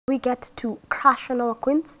we get to crush on our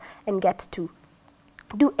queens and get to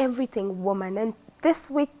do everything woman. And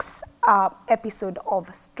this week's episode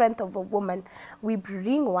of Strength of a Woman, we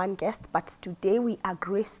bring one guest, but today we are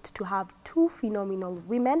graced to have two phenomenal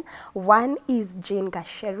women. One is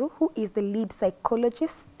Gacheru, who is the lead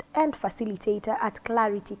psychologist and facilitator at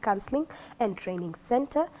Clarity Counseling and Training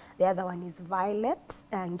Center. The other one is Violet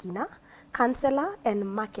Ngina, counselor and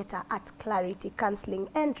marketer at Clarity Counseling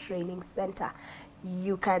and Training Center.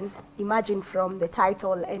 You can imagine from the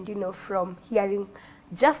title and, you know, from hearing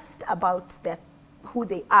just about who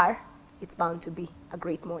they are, it's bound to be a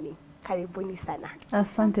great morning. Karibuni sana.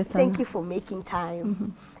 Asante sana. Thank you for making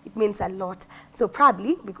time. It means a lot. So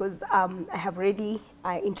probably, because I have already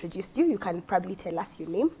introduced you, you can probably tell us your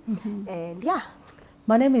name. And yeah.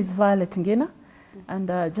 My name is Violet Ngina. And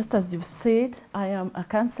just as you've said, I am a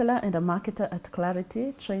counselor and a marketer at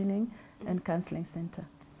Clarity Training and Counseling Center.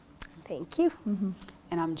 Thank you.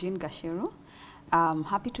 And I'm Gacheru. I'm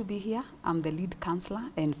happy to be here. I'm the lead counselor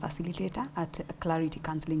and facilitator at Clarity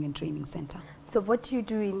Counseling and Training Center. So what do you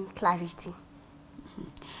do in Clarity?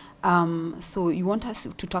 So you want us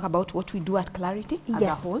to talk about what we do at Clarity as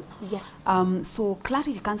a whole? Yes. So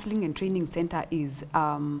Clarity Counseling and Training Center is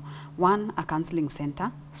a counseling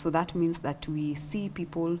center. So that means that we see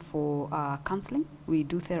people for counseling. We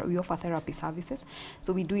offer therapy services.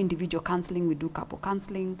 So we do individual counseling, we do couple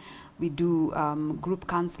counseling, we do group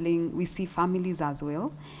counseling, we see families as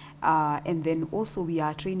well. And then also we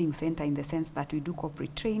are a training center in the sense that we do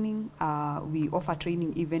corporate training. We offer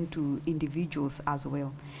training even to individuals as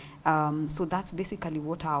well. So that's basically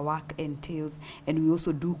what our work entails. And we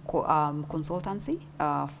also do consultancy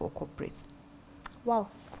for corporates. Wow,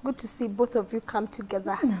 it's good to see both of you come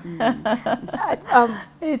together.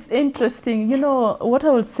 It's interesting. You know, what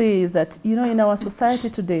I will say is that, you know, in our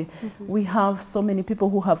society today, we have so many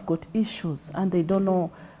people who have got issues and they don't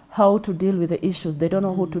know how to deal with the issues. They don't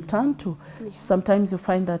know who to turn to. Sometimes you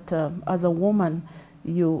find that as a woman,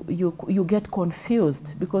 you get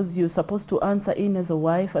confused because you're supposed to answer in as a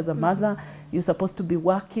wife, as a mother, you're supposed to be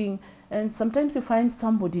working. And sometimes you find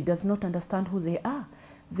somebody does not understand who they are.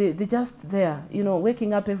 They're just there, you know,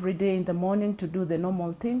 waking up every day in the morning to do the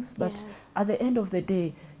normal things. But at the end of the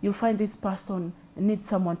day, you'll find this person needs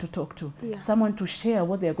someone to talk to, someone to share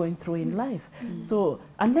what they're going through in life. So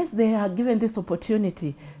unless they are given this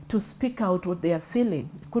opportunity to speak out what they are feeling,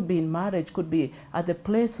 it could be in marriage, could be at the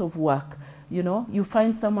place of work, you know, you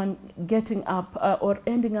find someone getting up or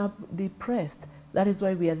ending up depressed. That is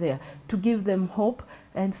why we are there, to give them hope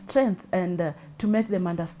and strength and to make them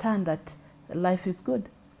understand that life is good.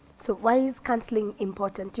 So why is counseling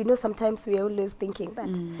important? You know, sometimes we're always thinking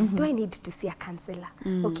that, do I need to see a counselor?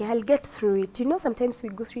 Okay, I'll get through it. You know, sometimes we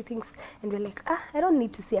go through things and we're like, I don't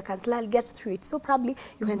need to see a counselor, I'll get through it. So probably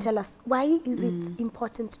you can tell us, why is it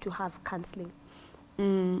important to have counseling?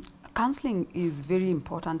 Counseling is very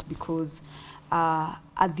important because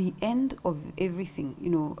at the end of everything,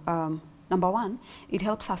 you know, number one, it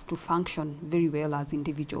helps us to function very well as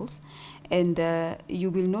individuals. And you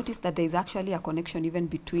will notice that there is actually a connection even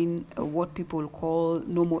between what people call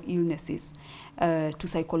normal illnesses to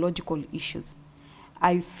psychological issues.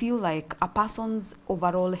 I feel like a person's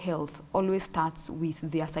overall health always starts with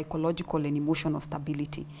their psychological and emotional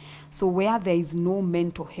stability. So where there is no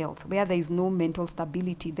mental health, where there is no mental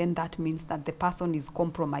stability, then that means that the person is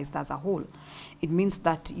compromised as a whole. It means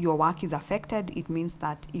that your work is affected. It means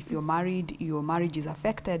that if you're married, your marriage is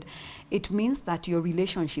affected. It means that your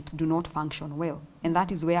relationships do not function well. And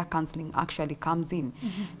that is where counseling actually comes in,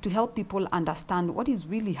 to help people understand what is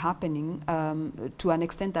really happening to an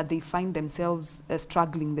extent that they find themselves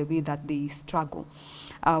struggling the way that they struggle.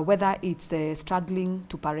 Whether it's struggling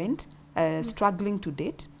to parent, struggling to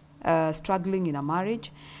date, struggling in a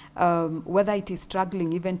marriage, whether it is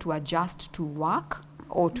struggling even to adjust to work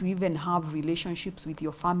or to even have relationships with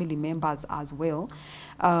your family members as well.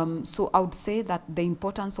 So I would say that the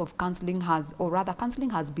importance of counseling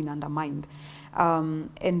counseling has been undermined.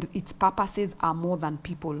 And its purposes are more than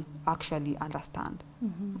people actually understand.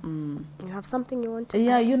 You have something you want to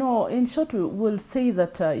Yeah, add? you know, in short, we'll say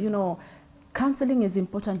that, you know, counseling is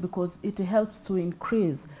important because it helps to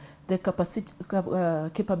increase the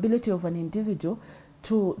capability of an individual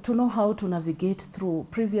to know how to navigate through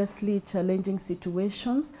previously challenging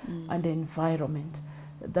situations and environment.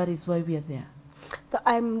 That is why we are there. So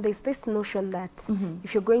there's this notion that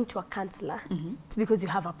if you're going to a counselor, it's because you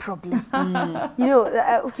have a problem. You know,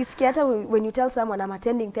 when you tell someone I'm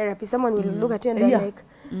attending therapy, someone will look at you and they're like,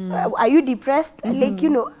 are you depressed? Like, you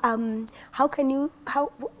know,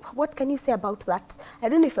 what can you say about that? I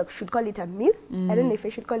don't know if I should call it a myth. I don't know if I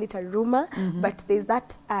should call it a rumor, but there's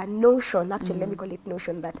that notion, actually, let me call it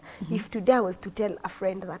notion, that if today I was to tell a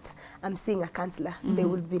friend that I'm seeing a counselor, they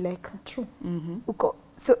would be like, true. Uko.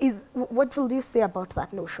 So what will you say about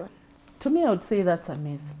that notion? To me, I would say that's a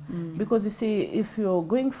myth. Because you see, if you're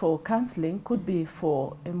going for counseling, could be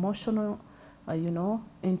for emotional, you know,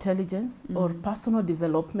 intelligence or personal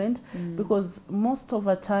development, because most of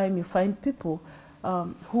the time you find people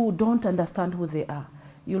who don't understand who they are.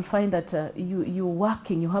 You'll find that you're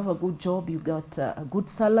working, you have a good job, you got a good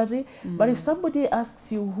salary, but if somebody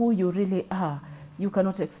asks you who you really are, you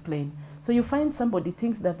cannot explain. So you find somebody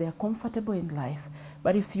thinks that they are comfortable in life,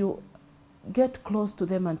 but if you get close to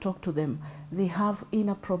them and talk to them, they have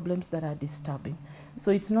inner problems that are disturbing.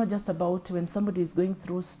 So it's not just about when somebody is going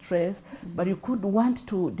through stress, but you could want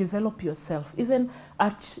to develop yourself. Even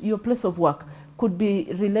at your place of work, could be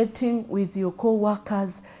relating with your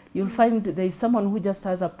co-workers. You'll find there is someone who just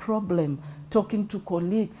has a problem talking to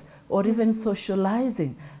colleagues or even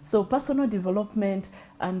socializing. So personal development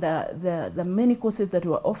and the many courses that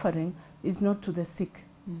we're offering is not to the sick.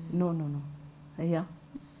 No. Yeah.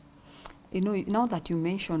 You know, now that you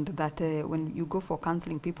mentioned that when you go for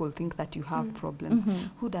counseling, people think that you have problems.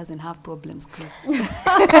 Who doesn't have problems, Chris?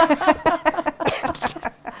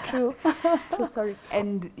 True. True, sorry.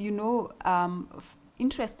 And, you know,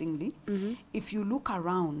 interestingly, if you look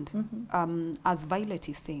around, as Violet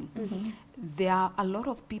is saying, there are a lot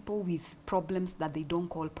of people with problems that they don't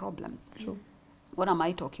call problems. True. What am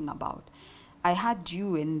I talking about? I had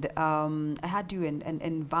you and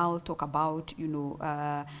Val talk about, you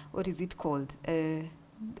know, what is it called?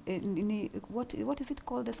 What is it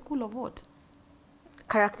called? The school of what?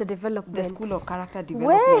 Character development. The school of character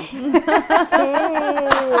development.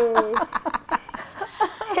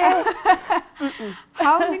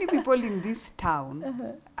 How many people in this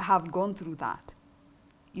town have gone through that?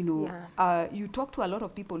 You know, you talk to a lot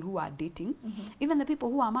of people who are dating, even the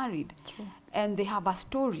people who are married, and they have a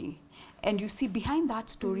story. And you see behind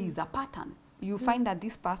that story is a pattern. You find that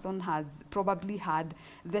this person has probably had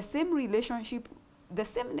the same relationship, the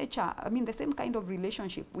same nature, I mean the same kind of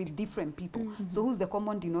relationship with different people. So who's the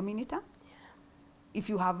common denominator? If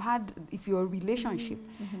you have had, if your relationship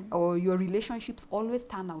or your relationships always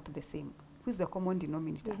turn out the same, who's the common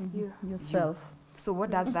denominator? Yourself. So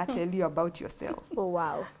what does that tell you about yourself? Oh,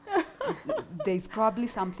 wow. There's probably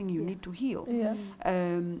something you need to heal.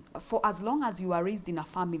 For as long as you are raised in a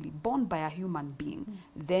family, born by a human being,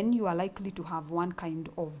 then you are likely to have one kind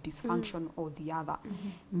of dysfunction or the other.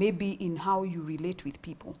 Maybe in how you relate with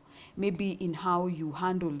people, maybe in how you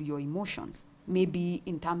handle your emotions, maybe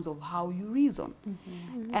in terms of how you reason.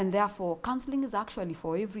 And therefore, counseling is actually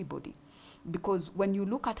for everybody. Because when you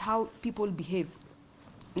look at how people behave,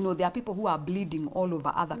 you know, there are people who are bleeding all over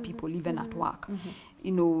other people, even at work.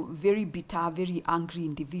 You know, very bitter, very angry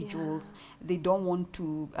individuals. They don't want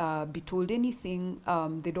to be told anything.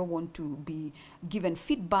 They don't want to be given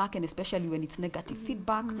feedback, and especially when it's negative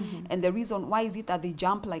feedback. And the reason why is it that they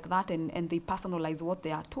jump like that and they personalize what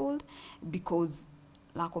they are told? Because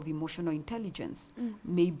lack of emotional intelligence.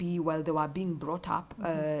 Maybe while they were being brought up,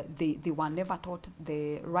 they were never taught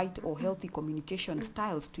the right or healthy communication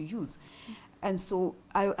styles to use. And so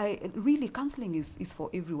I really, counseling is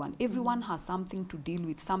for everyone. Everyone has something to deal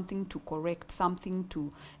with, something to correct, something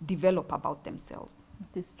to develop about themselves.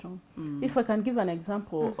 It is true. If I can give an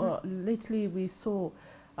example, lately we saw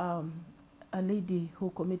a lady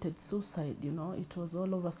who committed suicide. You know, it was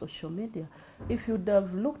all over social media. If you'd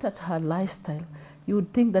have looked at her lifestyle, you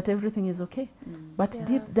would think that everything is okay. But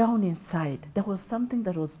deep down inside, there was something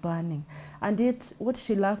that was burning. And yet, what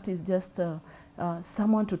she lacked is just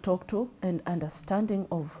someone to talk to and understanding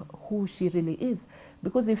of who she really is.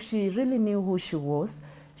 Because if she really knew who she was,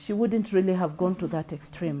 she wouldn't really have gone to that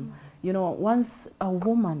extreme. You know, once a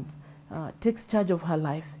woman takes charge of her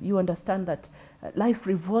life, you understand that life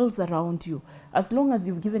revolves around you. As long as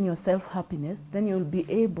you've given yourself happiness, then you'll be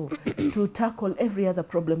able to tackle every other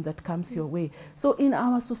problem that comes your way. So in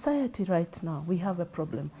our society right now, we have a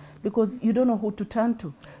problem because you don't know who to turn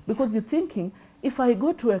to. Because you're thinking, if I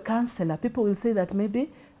go to a counselor, people will say that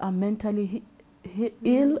maybe I'm mentally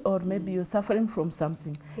ill or maybe you're suffering from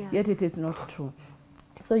something. Yet it is not true.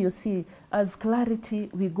 So you see, as clarity,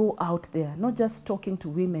 we go out there, not just talking to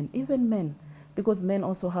women, even men. because men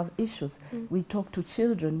also have issues. We talk to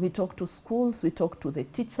children, we talk to schools, we talk to the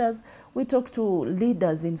teachers, we talk to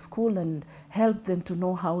leaders in school and help them to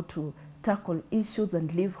know how to tackle issues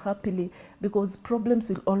and live happily, because problems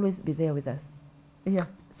will always be there with us. Yeah.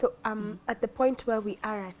 So at the point where we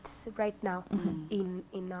are at right now, in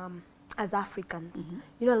as Africans,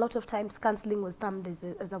 you know, a lot of times counseling was termed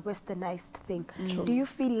as a westernized thing. Do you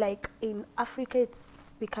feel like in Africa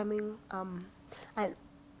it's becoming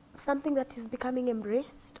something that is becoming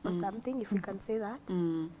embraced, or something, if you can say that?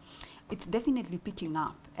 It's definitely picking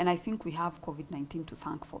up, and I think we have COVID-19 to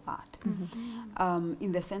thank for that.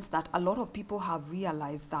 In the sense that a lot of people have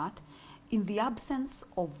realized that in the absence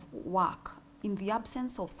of work, in the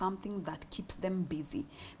absence of something that keeps them busy,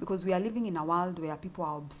 because we are living in a world where people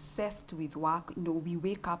are obsessed with work. You know, we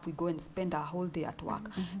wake up, we go and spend our whole day at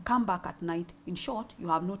work, come back at night. In short, you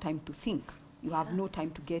have no time to think. You have no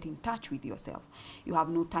time to get in touch with yourself. You have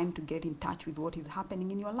no time to get in touch with what is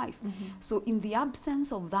happening in your life. So in the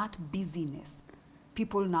absence of that busyness,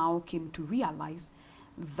 people now came to realize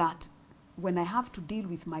that when I have to deal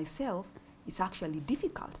with myself, it's actually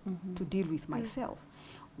difficult to deal with myself.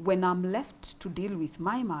 When I'm left to deal with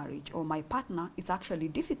my marriage or my partner, it's actually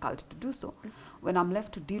difficult to do so. When I'm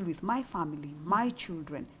left to deal with my family, my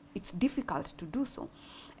children, it's difficult to do so.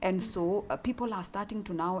 And so people are starting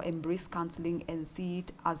to now embrace counseling and see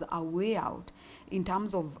it as a way out in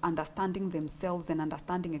terms of understanding themselves and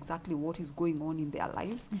understanding exactly what is going on in their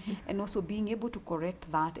lives, and also being able to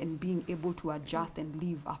correct that and being able to adjust and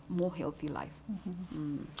live a more healthy life.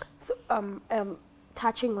 So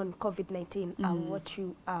touching on COVID-19, what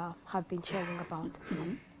you have been sharing about,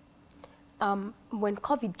 when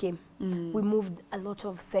COVID came, we moved a lot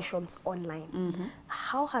of sessions online.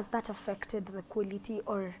 How has that affected the quality,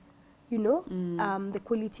 or, you know, the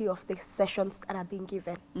quality of the sessions that are being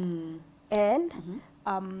given? And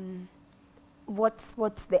what's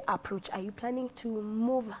the approach? Are you planning to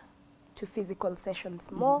move to physical sessions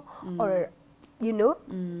more, or, you know,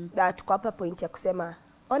 that kwa hapa point ya kusema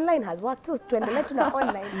online has worked too, tuendelee tuna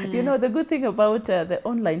online? You know, the good thing about the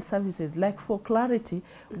online services, like for clarity,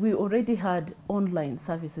 we already had online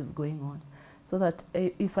services going on. So that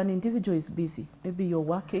if an individual is busy, maybe you're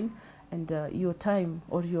working and your time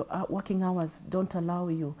or your working hours don't allow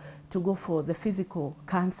you to go for the physical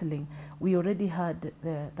counseling, we already had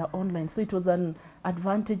the online. So it was an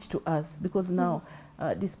advantage to us, because now,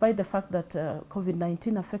 despite the fact that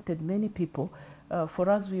COVID-19 affected many people, for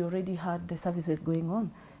us, we already had the services going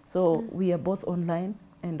on. So we are both online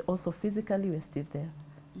and also physically we're still there.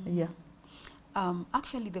 Yeah.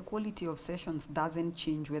 Actually, the quality of sessions doesn't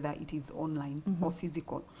change whether it is online or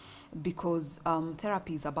physical, because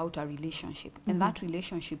therapy is about a relationship, and that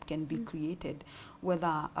relationship can be created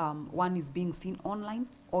whether one is being seen online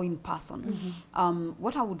or in person.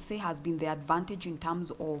 What I would say has been the advantage in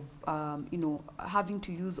terms of you know, having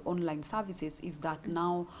to use online services is that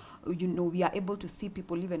now, you know, we are able to see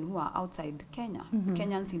people even who are outside Kenya.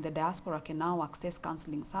 Kenyans in the diaspora can now access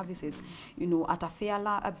counseling services, you know, at a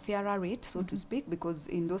fairer rate, so to speak, because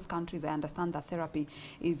in those countries I understand that therapy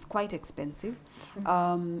is quite expensive.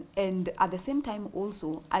 And at the same time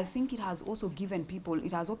also, I think it has also given people,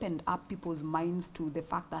 it has opened up people's minds to the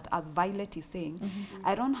fact that, as Violet is saying,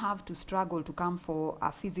 I don't have to struggle to come for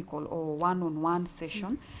a physical or one-on-one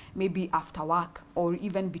session, maybe after work or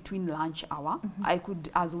even between lunch hour. I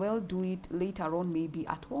could as well do it later on, maybe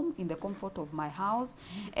at home in the comfort of my house,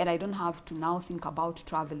 and I don't have to now think about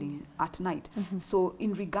traveling at night. So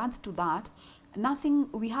in regards to that,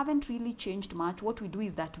 we haven't really changed much. What we do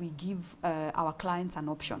is that we give our clients an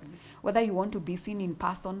option. Whether you want to be seen in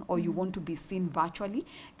person or you want to be seen virtually,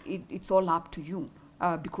 it's all up to you.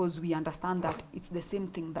 Because we understand that it's the same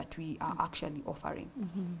thing that we are actually offering.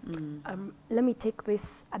 Let me take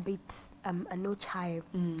this a bit a notch higher.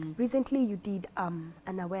 Recently you did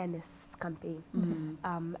an awareness campaign.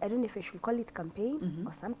 I don't know if I should call it campaign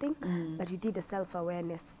or something, but you did a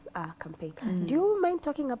self-awareness campaign. Do you mind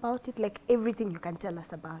talking about it, like everything you can tell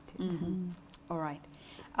us about it? All right.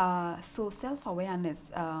 So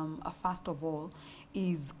self-awareness, first of all,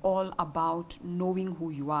 is all about knowing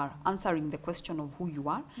who you are, answering the question of who you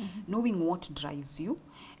are, knowing what drives you,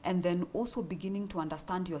 and then also beginning to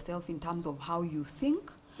understand yourself in terms of how you think,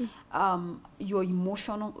 your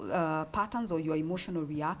emotional patterns or your emotional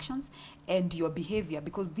reactions, and your behavior,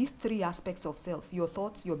 because these three aspects of self, your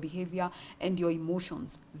thoughts, your behavior, and your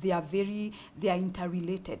emotions, they are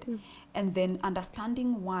interrelated. And then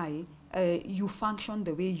understanding why you function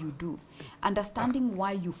the way you do. Understanding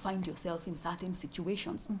why you find yourself in certain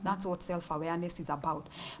situations. That's what self-awareness is about.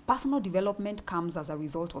 Personal development comes as a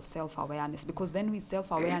result of self-awareness, because then with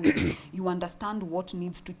self-awareness, you understand what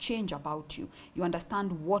needs to change about you. You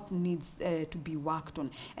understand what needs to be worked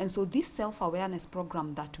on. And so this self-awareness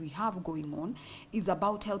program that we have going on is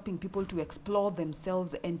about helping people to explore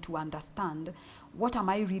themselves and to understand, what am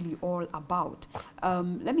I really all about?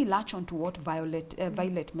 Let me latch on to what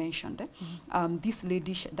Violet mentioned. This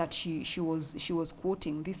lady that she was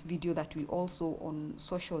quoting, this video that we also on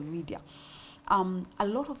social media. A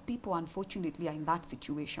lot of people, unfortunately, are in that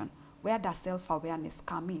situation. Where does self-awareness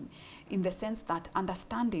come in? In the sense that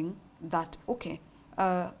understanding that, okay,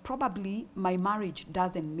 probably my marriage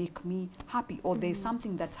doesn't make me happy, or there's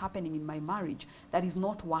something that's happening in my marriage that is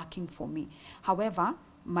not working for me. However,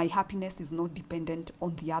 my happiness is not dependent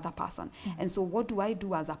on the other person. And so what do I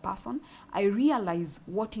do as a person? I realize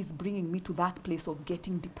what is bringing me to that place of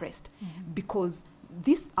getting depressed. Because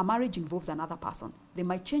a marriage involves another person. They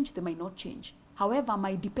might change, they might not change. However,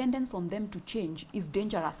 my dependence on them to change is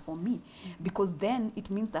dangerous for me, because then it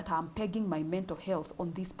means that I'm pegging my mental health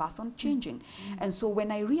on this person changing. And so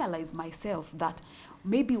when I realize myself that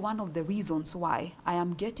maybe one of the reasons why I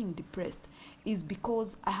am getting depressed is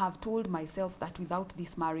because I have told myself that without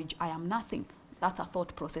this marriage, I am nothing. That's a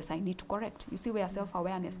thought process I need to correct. You see where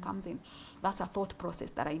self-awareness comes in? That's a thought process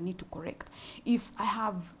that I need to correct. If I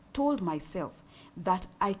have told myself that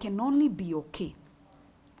I can only be okay,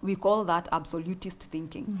 we call that absolutist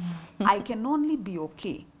thinking. I can only be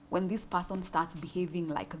okay when this person starts behaving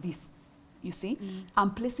like this. You see, I'm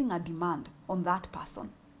placing a demand on that person.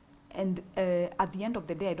 And at the end of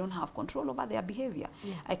the day, I don't have control over their behavior.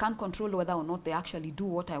 I can't control whether or not they actually do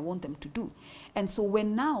what I want them to do. And so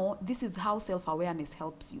when now, this is how self-awareness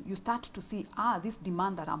helps you. You start to see, this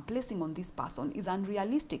demand that I'm placing on this person is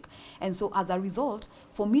unrealistic. And so as a result,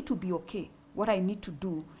 for me to be okay, what I need to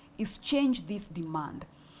do is change this demand.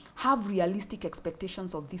 Have realistic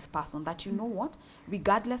expectations of this person, that you know what,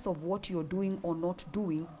 regardless of what you're doing or not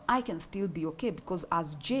doing, I can still be okay, because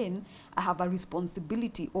as Jane, I have a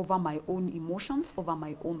responsibility over my own emotions, over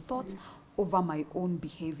my own thoughts, over my own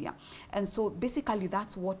behavior. And so basically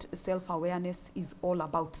that's what self-awareness is all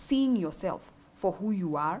about, seeing yourself for who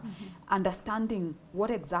you are, understanding what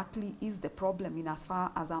exactly is the problem in as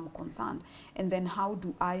far as I'm concerned, and then how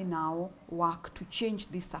do I now work to change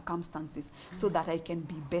these circumstances so that I can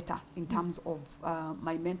be better in terms of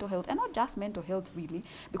my mental health, and not just mental health really,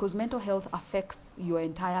 because mental health affects your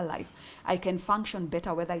entire life. I can function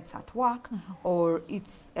better whether it's at work or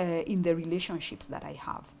it's in the relationships that I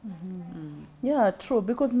have. Yeah, true,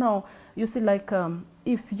 because now you see, like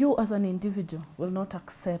if you as an individual will not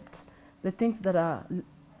accept the things that are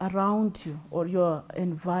around you or your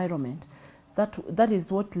environment, that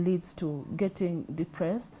is what leads to getting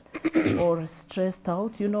depressed or stressed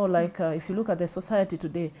out. You know, like if you look at the society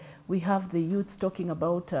today, we have the youths talking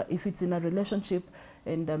about if it's in a relationship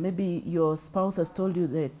and maybe your spouse has told you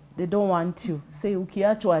that they don't want you, say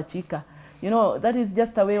ukiachwa achika. You know, that is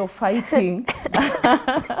just a way of fighting.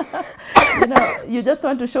 You know, you just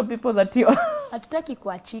want to show people that you're hatutaki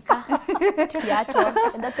kuachika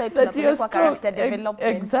tukiachwa, and that's why tunapelekwa character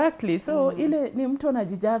development. Exactly. So ile ni mtu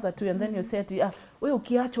anajijaza tu, and then you say wewe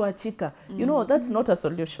ukiachwa achika. You know, that's not a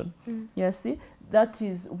solution. You see, that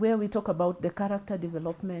is where we talk about the character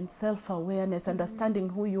development, self-awareness, understanding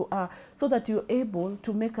who you are, so that you're able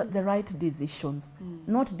to make the right decisions.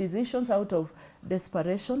 Not decisions out of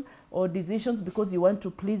desperation or decisions because you want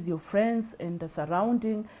to please your friends and the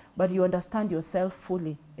surrounding, but you understand yourself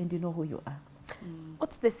fully and you know who you are.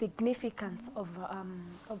 What's the significance of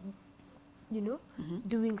you know,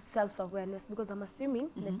 doing self-awareness? Because I'm assuming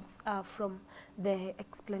that's from the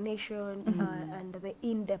explanation and the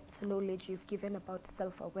in-depth knowledge you've given about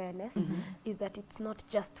self-awareness, is that it's not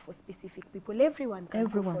just for specific people. Everyone can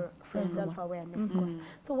go for a self-awareness course.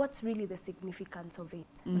 So what's really the significance of it?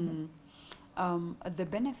 The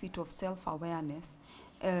benefit of self-awareness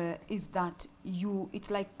is that it's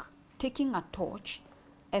like taking a torch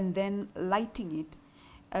and then lighting it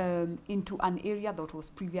into an area that was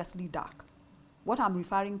previously dark. What I'm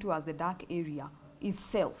referring to as the dark area is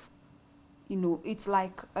self. You know, it's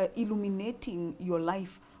like illuminating your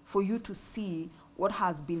life for you to see what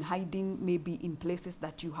has been hiding maybe in places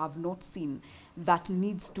that you have not seen, that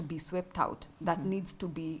needs to be swept out, that needs to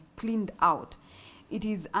be cleaned out. It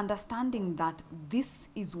is understanding that this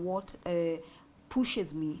is what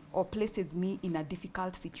pushes me or places me in a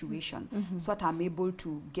difficult situation so that I'm able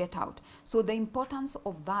to get out. So the importance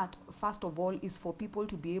of that, first of all, is for people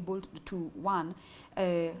to be able to, one,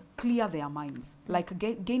 clear their minds, like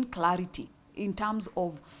gain clarity in terms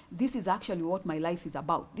of this is actually what my life is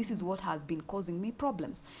about. This is what has been causing me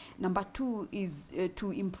problems. Number two is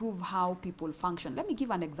to improve how people function. Let me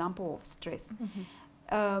give an example of stress.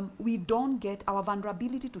 We don't get, our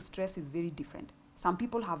vulnerability to stress is very different. Some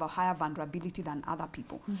people have a higher vulnerability than other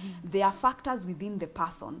people. There are factors within the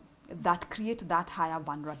person that create that higher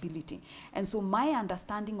vulnerability. And so my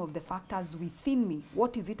understanding of the factors within me,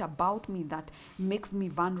 what is it about me that makes me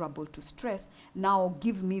vulnerable to stress, now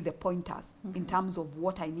gives me the pointers in terms of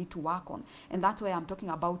what I need to work on. And that's why I'm talking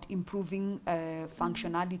about improving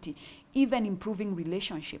functionality, even improving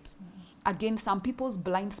relationships. Again, some people's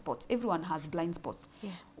blind spots, everyone has blind spots.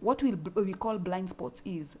 What we call blind spots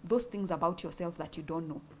is those things about yourself that you don't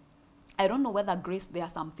know. I don't know whether, Grace, there are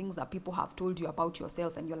some things that people have told you about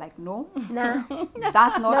yourself and you're like, no, Nah,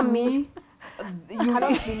 that's not me.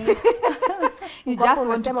 You just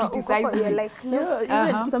want to criticize me. Like, no.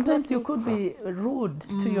 Even sometimes you could be rude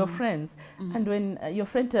to your friends, and when your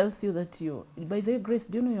friend tells you that by the way, Grace,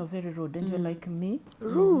 do you know you're very rude? And you're like, me?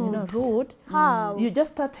 Rude? You know, rude? How? You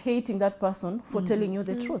just start hating that person for telling you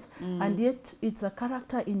the truth. And yet, it's a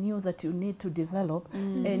character in you that you need to develop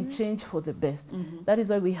and change for the best. That is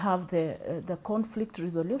why we have the conflict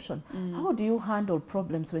resolution. How do you handle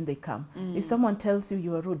problems when they come? If someone tells you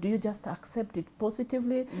you are rude, do you just accept it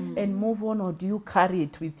positively and move on, or do you carry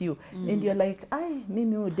it with you? And you're like, ai,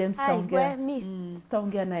 mimi udem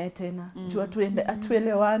staongea naye tena. Jua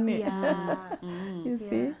atuelewani. You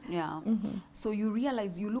see? Yeah. So you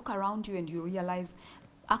realize, you look around you and you realize,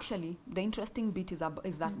 actually, the interesting bit is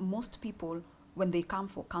that most people, when they come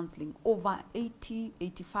for counseling, over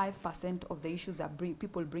 80–85% of the issues that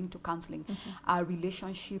people bring to counseling are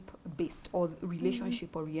relationship-based or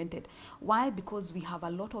relationship-oriented. Why? Because we have a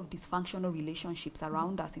lot of dysfunctional relationships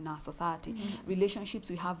around us in our society. Relationships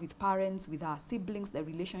we have with parents, with our siblings, the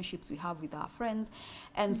relationships we have with our friends.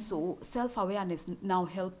 And so self-awareness now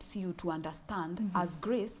helps you to understand, as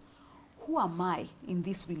Grace, who am I in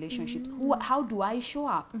these relationships? How do I show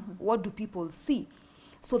up? What do people see?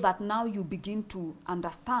 So that now you begin to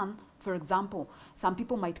understand, for example, some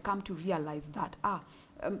people might come to realize that,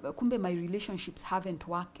 kumbe my relationships have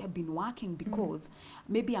been working because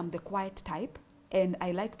maybe I'm the quiet type and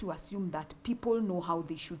I like to assume that people know how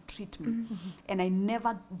they should treat me. And I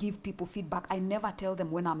never give people feedback. I never tell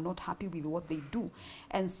them when I'm not happy with what they do.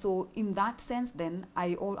 And so in that sense, then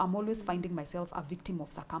I'm always finding myself a victim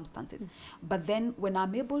of circumstances. But then when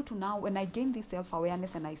I'm able to now, when I gain this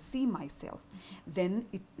self-awareness and I see myself, then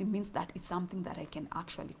it means that it's something that I can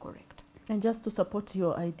actually correct. And just to support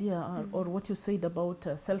your idea or what you said about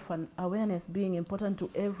self-awareness being important to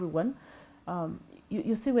everyone,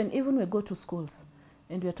 you see, even we go to schools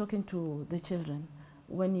and we're talking to the children,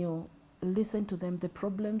 when you listen to them, the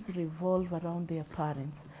problems revolve around their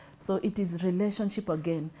parents. So it is relationship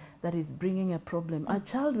again that is bringing a problem. A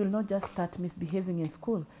child will not just start misbehaving in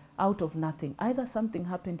school out of nothing. Either something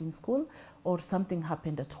happened in school or something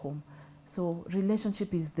happened at home. So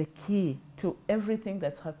relationship is the key to everything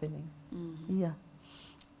that's happening. Yeah.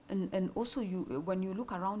 And also, when you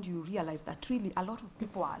look around, you realize that really a lot of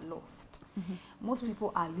people are lost. Most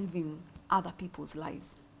people are living other people's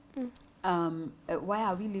lives. Why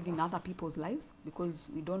are we living other people's lives?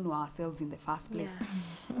 Because we don't know ourselves in the first place.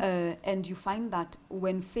 And you find that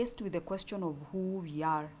when faced with the question of who we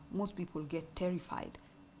are, most people get terrified.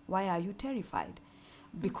 Why are you terrified?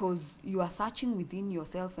 Because you are searching within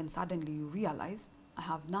yourself and suddenly you realize, I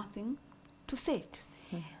have nothing to say.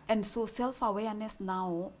 And so self-awareness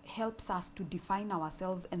now helps us to define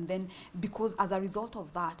ourselves, and then because as a result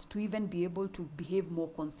of that, to even be able to behave more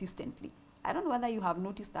consistently. I don't know whether you have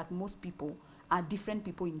noticed that most people are different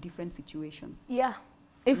people in different situations. Yeah.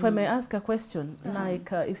 If I may ask a question,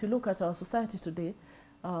 like if you look at our society today,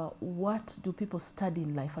 what do people study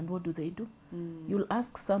in life and what do they do? You'll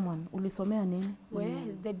ask someone, ulisomea nini? Where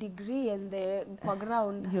the degree and the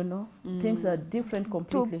background. You know, things are different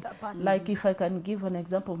completely. Like if I can give an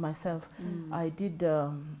example of myself, I did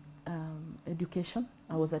education.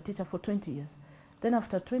 I was a teacher for 20 years. Then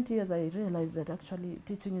after 20 years, I realized that actually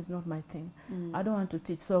teaching is not my thing. I don't want to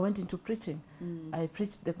teach, so I went into preaching. I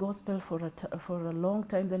preached the gospel for a long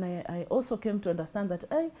time. Then I also came to understand that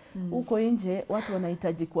uko nje watu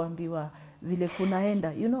wanahitaji kuambiwa vile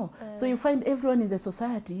kunaenda, you know. So you find everyone in the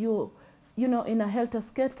society, you know, in a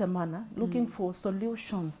helter-skelter manner, looking for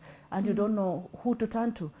solutions, and you don't know who to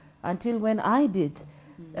turn to. Until when I did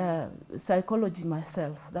psychology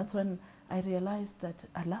myself, that's when I realized that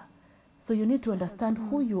Allah. So you need to understand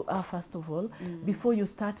who you are, first of all, before you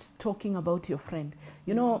start talking about your friend.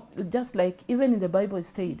 You know, just like even in the Bible it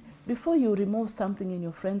said, before you remove something in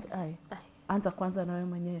your friend's eye, anza kwanza nawe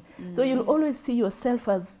mwenyewe. So you'll always see yourself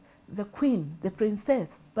as the queen, the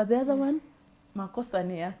princess, but the other one, makosa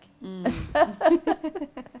ni yake.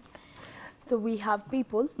 So we have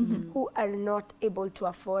people who are not able to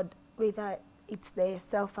afford, whether it's the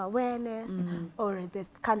self-awareness or the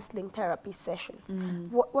counseling therapy sessions.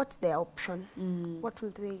 What's their option? What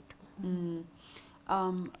will they do?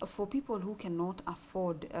 For people who cannot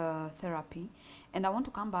afford therapy, and I want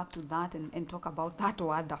to come back to that and talk about that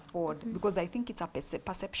word afford, because I think it's a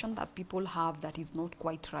perception that people have that is not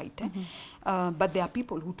quite right. But there are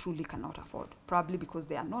people who truly cannot afford, probably because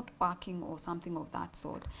they are not working or something of that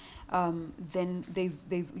sort. Then there's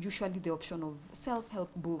usually the option of self-help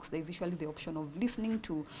books. There's usually the option of listening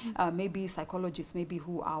to maybe psychologists, maybe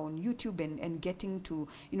who are on YouTube and getting to,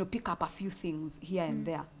 you know, pick up a few things here and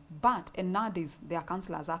there. But, and nowadays there are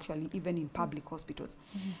counselors actually even in public hospitals.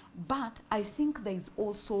 But I think there is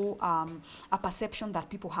also a perception that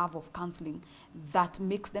people have of counseling that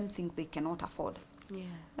makes them think they cannot afford.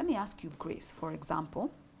 Let me ask you, Grace, for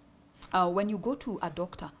example, when you go to a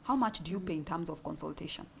doctor, how much do you pay in terms of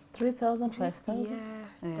consultation? 3,000, 5,000?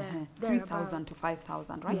 Yeah. 3,000 to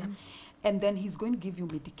 5,000, right? Yeah. And then he's going to give you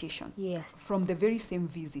medication from the very same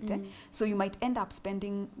visit. So you might end up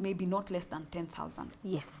spending maybe not less than 10,000.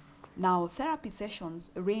 Yes. Now, therapy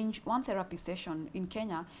sessions range, one therapy session in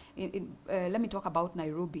Kenya, let me talk about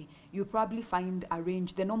Nairobi, you probably find a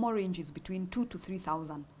range, the normal range is between 2,000 to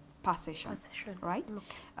 3,000 per session, right?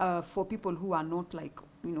 Okay. For people who are not like,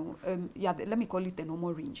 you know, let me call it the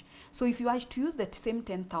normal range. So if you are to use the same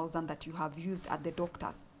 10,000 that you have used at the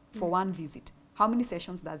doctor's for one visit, how many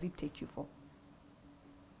sessions does it take you for?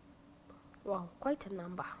 Wow, quite a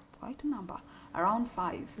number. Quite a number. Around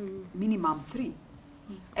 5, minimum 3.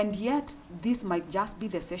 And yet, this might just be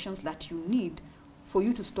the sessions that you need for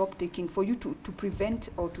you to stop taking, for you to prevent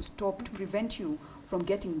or to stop, to prevent you from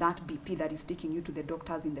getting that BP that is taking you to the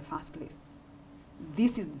doctors in the first place.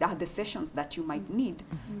 These are the sessions that you might need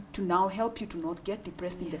to now help you to not get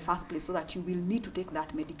depressed in the first place, so that you will need to take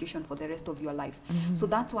that medication for the rest of your life. So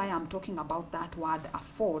that's why I'm talking about that word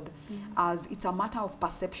afford, as it's a matter of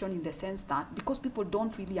perception, in the sense that because people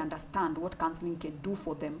don't really understand what counseling can do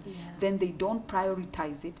for them, then they don't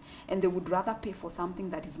prioritize it, and they would rather pay for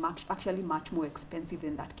something that is actually much more expensive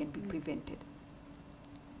than that can be prevented.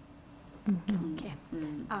 Okay.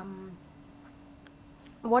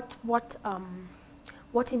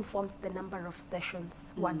 What informs the number of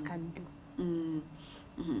sessions one can do?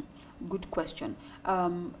 Good question.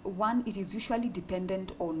 One, it is usually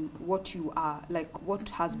dependent on what you are, like what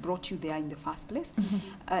has brought you there in the first place,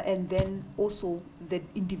 and then also the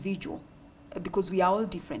individual, because we are all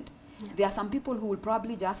different. There are some people who will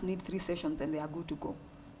probably just need 3 sessions and they are good to go.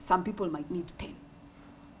 Some people might need 10.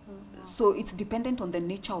 So it's dependent on the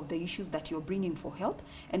nature of the issues that you're bringing for help,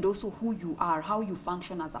 and also who you are, how you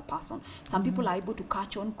function as a person. Some people are able to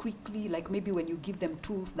catch on quickly, like maybe when you give them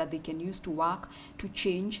tools that they can use to work, to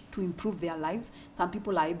change, to improve their lives. Some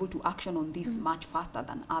people are able to action on this much faster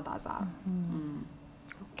than others are.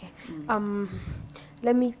 Okay.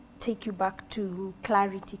 Let me take you back to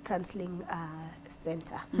Clarity Counseling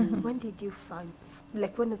Center. When did you found,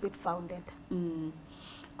 like when was it founded?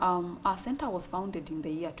 Our center was founded in the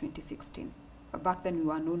year 2016. Back then we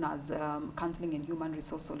were known as Counseling and Human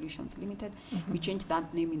Resource Solutions Limited. We changed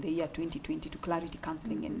that name in the year 2020 to Clarity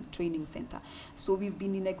Counseling and Training Center. So we've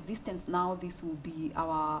been in existence now. This will be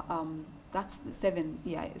our, that's the 7th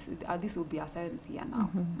year. This will be our 7th year now.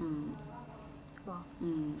 Wow.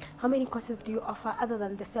 How many courses do you offer other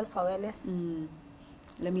than the self-awareness?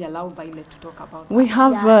 Let me allow Violet to talk about that. We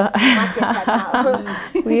have now.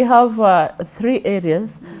 we have 3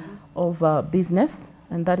 areas of business,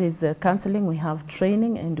 and that is counseling, we have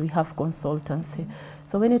training, and we have consultancy.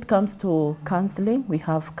 So when it comes to counseling, we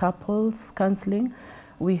have couples counseling,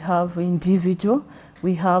 we have individual,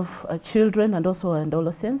 we have children and also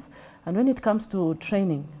adolescents. And when it comes to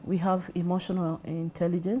training, we have emotional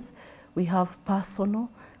intelligence, we have personal,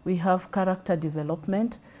 we have character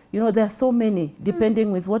development. You know, there are so many,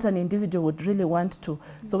 depending with what an individual would really want to.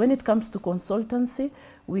 So when it comes to consultancy,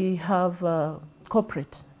 we have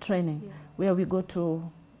corporate training, where we go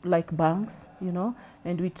to like banks, you know,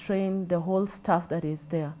 and we train the whole staff that is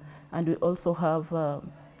there. And we also have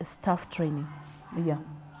staff training.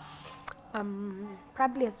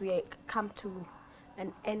 Probably as we come to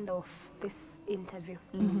an end of this interview,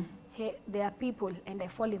 there are people, and I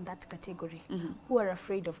fall in that category, who are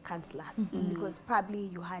afraid of counselors because probably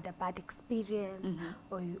you had a bad experience,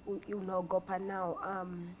 or you know, Gopa now.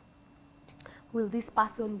 Will this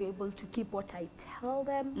person be able to keep what I tell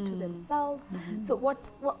them to themselves? So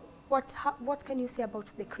what can you say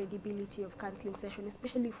about the credibility of counseling session,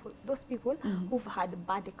 especially for those people who've had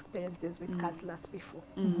bad experiences with counselors before?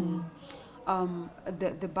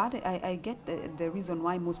 I get the reason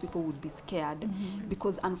why most people would be scared,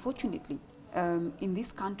 because unfortunately, in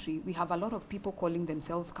this country, we have a lot of people calling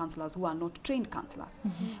themselves counselors who are not trained counselors,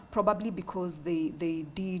 probably because they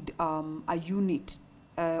did a unit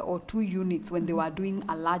or 2 units when they were doing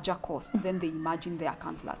a larger course, then they imagine they are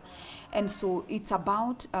counselors. And so it's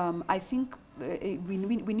about, I think we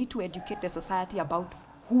need to educate the society about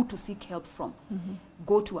who to seek help from.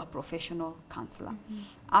 Go to a professional counselor.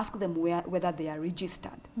 Ask them whether they are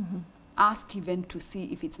registered. Ask even to see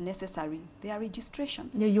if it's necessary their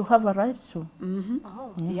registration. Yeah, you have a right to.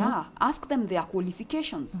 Yeah, ask them their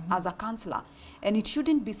qualifications as a counselor. And it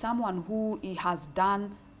shouldn't be someone who has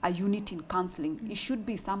done a unit in counseling. It should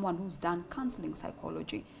be someone who's done counseling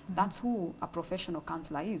psychology. That's who a professional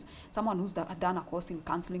counselor is. Someone who's done a course in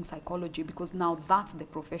counseling psychology, because now that's the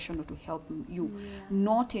professional to help you.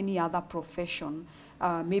 Not any other profession,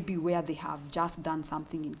 maybe where they have just done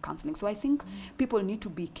something in counseling. So I think people need to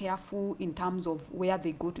be careful in terms of where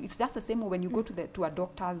they go to. It's just the same when you go to a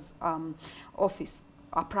doctor's office,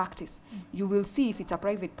 a practice. You will see, if it's a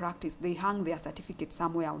private practice, they hang their certificate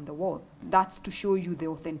somewhere on the wall. That's to show you the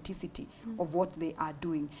authenticity of what they are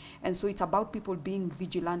doing. And so it's about people being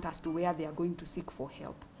vigilant as to where they are going to seek for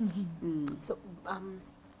help. So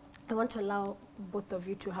I want to allow both of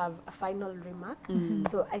you to have a final remark.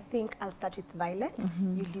 So I think I'll start with Violet.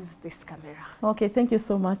 You use this camera. Okay, thank you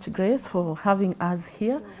so much, Grace, for having us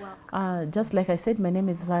here. You're welcome. Just like I said, my name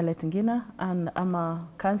is Violet Ngina, and I'm a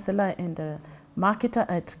counselor and a marketer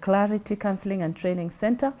at Clarity Counseling and Training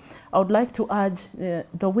Center. I would like to urge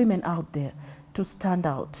the women out there to stand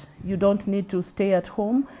out. You don't need to stay at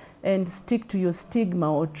home and stick to your stigma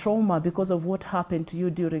or trauma because of what happened to you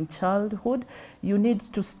during childhood. You need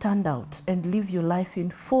to stand out and live your life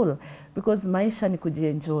in full, because maisha ni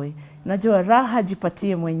kujienjoy. Najua raha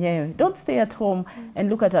jipatie mwenyewe. Don't stay at home and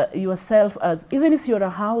look at yourself as, even if you're a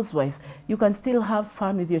housewife, you can still have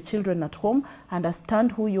fun with your children at home,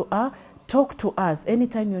 understand who you are. Talk to us.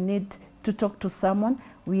 Anytime you need to talk to someone,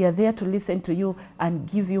 we are there to listen to you and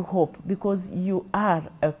give you hope, because you are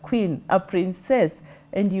a queen, a princess,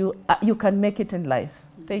 and you can make it in life.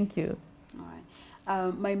 Thank you. All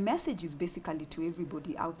right. My message is basically to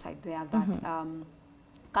everybody outside there that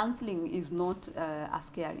counseling is not a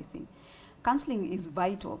scary thing. Counseling is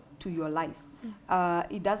vital to your life.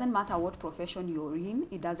 It doesn't matter what profession you're in.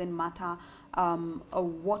 It doesn't matter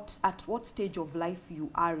at what stage of life you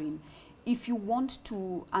are in. If you want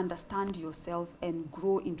to understand yourself and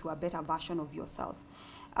grow into a better version of yourself,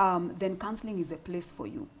 then counseling is a place for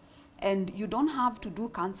you. And you don't have to do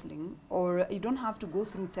counseling, or you don't have to go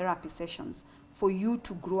through therapy sessions for you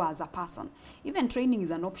to grow as a person. Even training is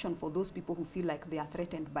an option for those people who feel like they are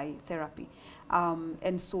threatened by therapy.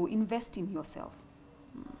 And so invest in yourself.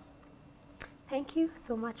 Thank you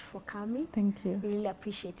so much for coming. Thank you. Really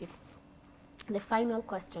appreciate it. The final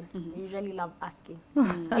question, we usually love asking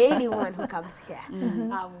anyone who comes here.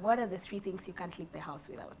 What are the 3 things you can't leave the house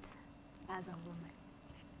without as a woman?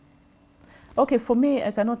 Okay, for me,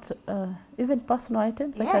 I cannot, even personal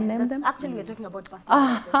items, I can name them. Actually, we're talking about personal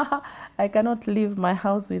items. I cannot leave my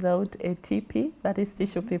house without a TP, that is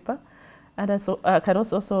tissue paper. And I can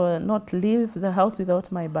also not leave the house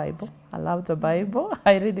without my Bible. I love the Bible.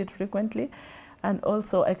 I read it frequently. And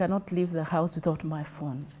also, I cannot leave the house without my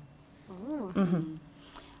phone.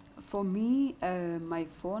 For me, my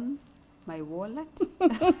phone, my wallet.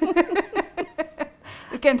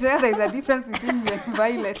 You can tell there's a difference between me and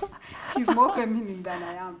Violet. She's more feminine than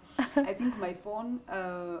I am. I think my phone,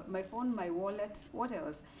 my wallet, what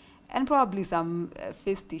else? And probably some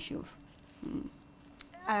face tissues.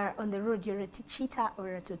 On the road, you're a cheetah or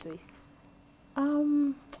a tortoise?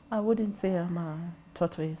 I wouldn't say I'm a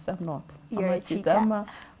tortoise. I'm not. You're I'm a cheetah. I'm a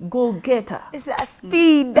go-getter. It's a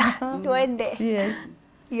speed. Twende. Yes.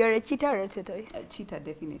 You're a cheetah or a tortoise? A cheetah,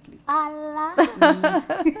 definitely. Ala.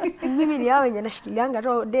 Mimi ni hao wenye nashikilianga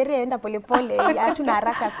roho dere enda pole pole, hatuna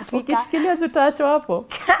haraka kufika. Ukishikilia tutaachwa hapo.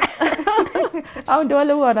 Au ndio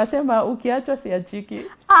wale wanasema ukiachwa siachiki.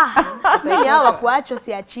 Mimi hao kuachwa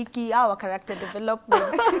siachiki, hao character development.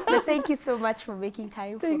 But thank you so much for making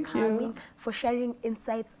time, for coming, for sharing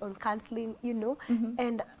insights on counseling, you know,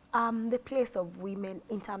 and the place of women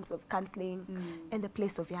in terms of counseling and the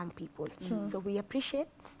place of young people. So we appreciate.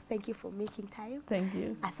 Thank you for making time. Thank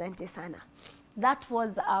you. Asante sana. That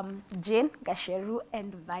was Jane, Gacheru,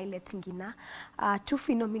 and Violet Ngina, 2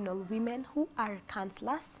 phenomenal women who are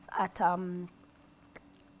counselors at,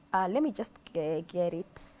 let me just get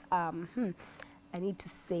it, I need to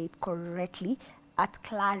say it correctly, at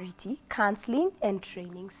Clarity Counseling and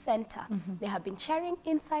Training Center. They have been sharing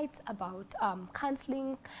insights about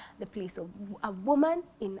counseling, the place of a woman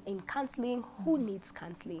in counseling, who needs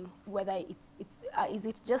counseling, whether is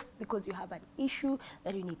it just because you have an issue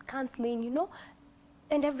that you need counseling, you know,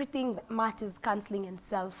 and everything that matters, counseling and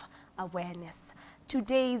self-awareness.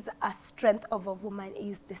 Today's strength of a woman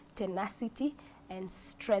is this tenacity and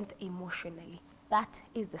strength emotionally. That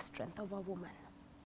is the strength of a woman.